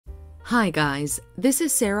Hi guys, this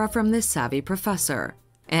is Sarah from The Savvy Professor,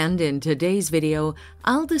 and in today's video,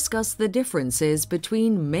 I'll discuss the differences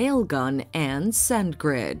between Mailgun and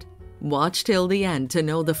SendGrid. Watch till the end to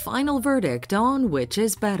know the final verdict on which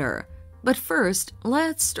is better. But first,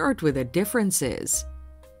 let's start with the differences.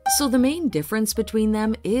 So the main difference between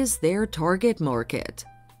them is their target market.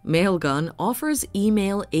 Mailgun offers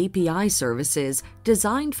email API services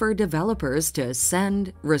designed for developers to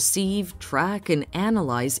send, receive, track, and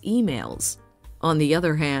analyze emails. On the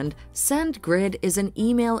other hand, SendGrid is an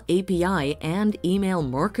email API and email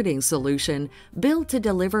marketing solution built to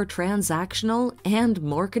deliver transactional and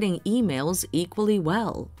marketing emails equally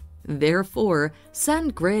well. Therefore,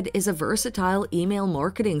 SendGrid is a versatile email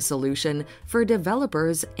marketing solution for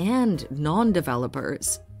developers and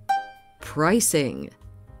non-developers. Pricing.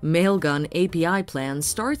 Mailgun API plan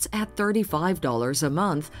starts at $35 a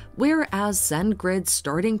month, whereas SendGrid's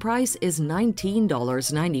starting price is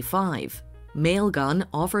 $19.95. Mailgun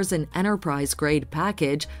offers an enterprise-grade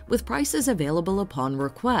package with prices available upon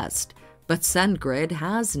request, but SendGrid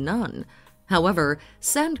has none. However,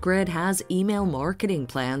 SendGrid has email marketing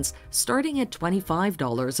plans starting at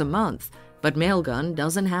 $25 a month, but Mailgun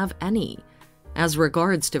doesn't have any. As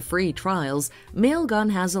regards to free trials, Mailgun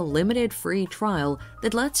has a limited free trial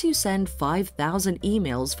that lets you send 5,000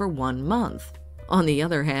 emails for 1 month. On the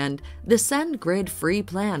other hand, the SendGrid free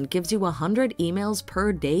plan gives you 100 emails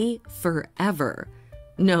per day forever.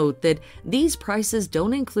 Note that these prices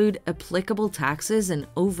don't include applicable taxes and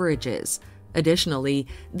overages. Additionally,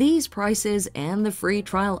 these prices and the free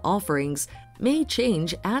trial offerings may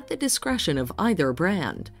change at the discretion of either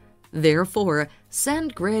brand. Therefore,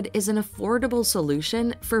 SendGrid is an affordable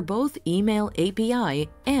solution for both email API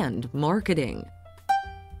and marketing.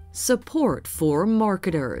 Support for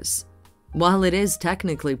marketers. While it is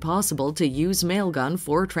technically possible to use Mailgun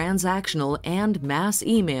for transactional and mass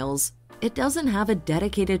emails, it doesn't have a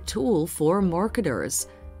dedicated tool for marketers.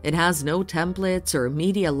 It has no templates or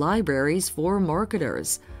media libraries for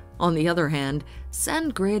marketers. On the other hand,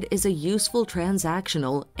 SendGrid is a useful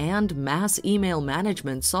transactional and mass email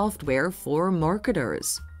management software for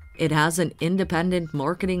marketers. It has an independent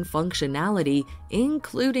marketing functionality,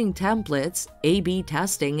 including templates, A/B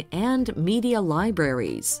testing, and media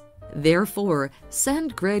libraries. Therefore,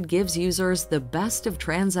 SendGrid gives users the best of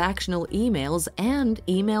transactional emails and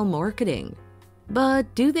email marketing.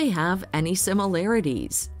 But do they have any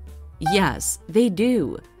similarities? Yes, they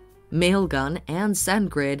do. Mailgun and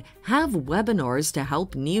SendGrid have webinars to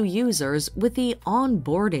help new users with the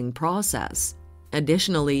onboarding process.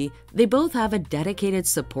 Additionally, they both have a dedicated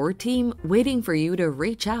support team waiting for you to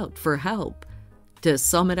reach out for help. To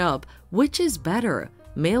sum it up, which is better,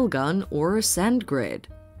 Mailgun or SendGrid?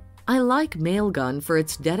 I like Mailgun for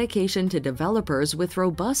its dedication to developers with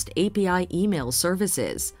robust API email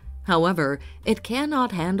services. However, it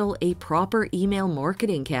cannot handle a proper email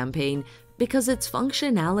marketing campaign because its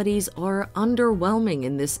functionalities are underwhelming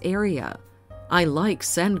in this area. I like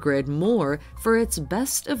SendGrid more for its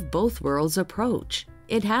best of both worlds approach.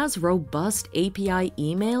 It has robust API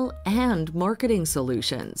email and marketing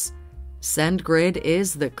solutions. SendGrid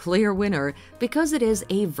is the clear winner because it is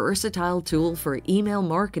a versatile tool for email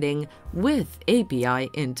marketing with API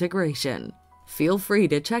integration. Feel free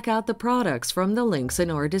to check out the products from the links in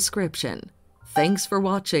our description. Thanks for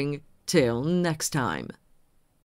watching. Till next time.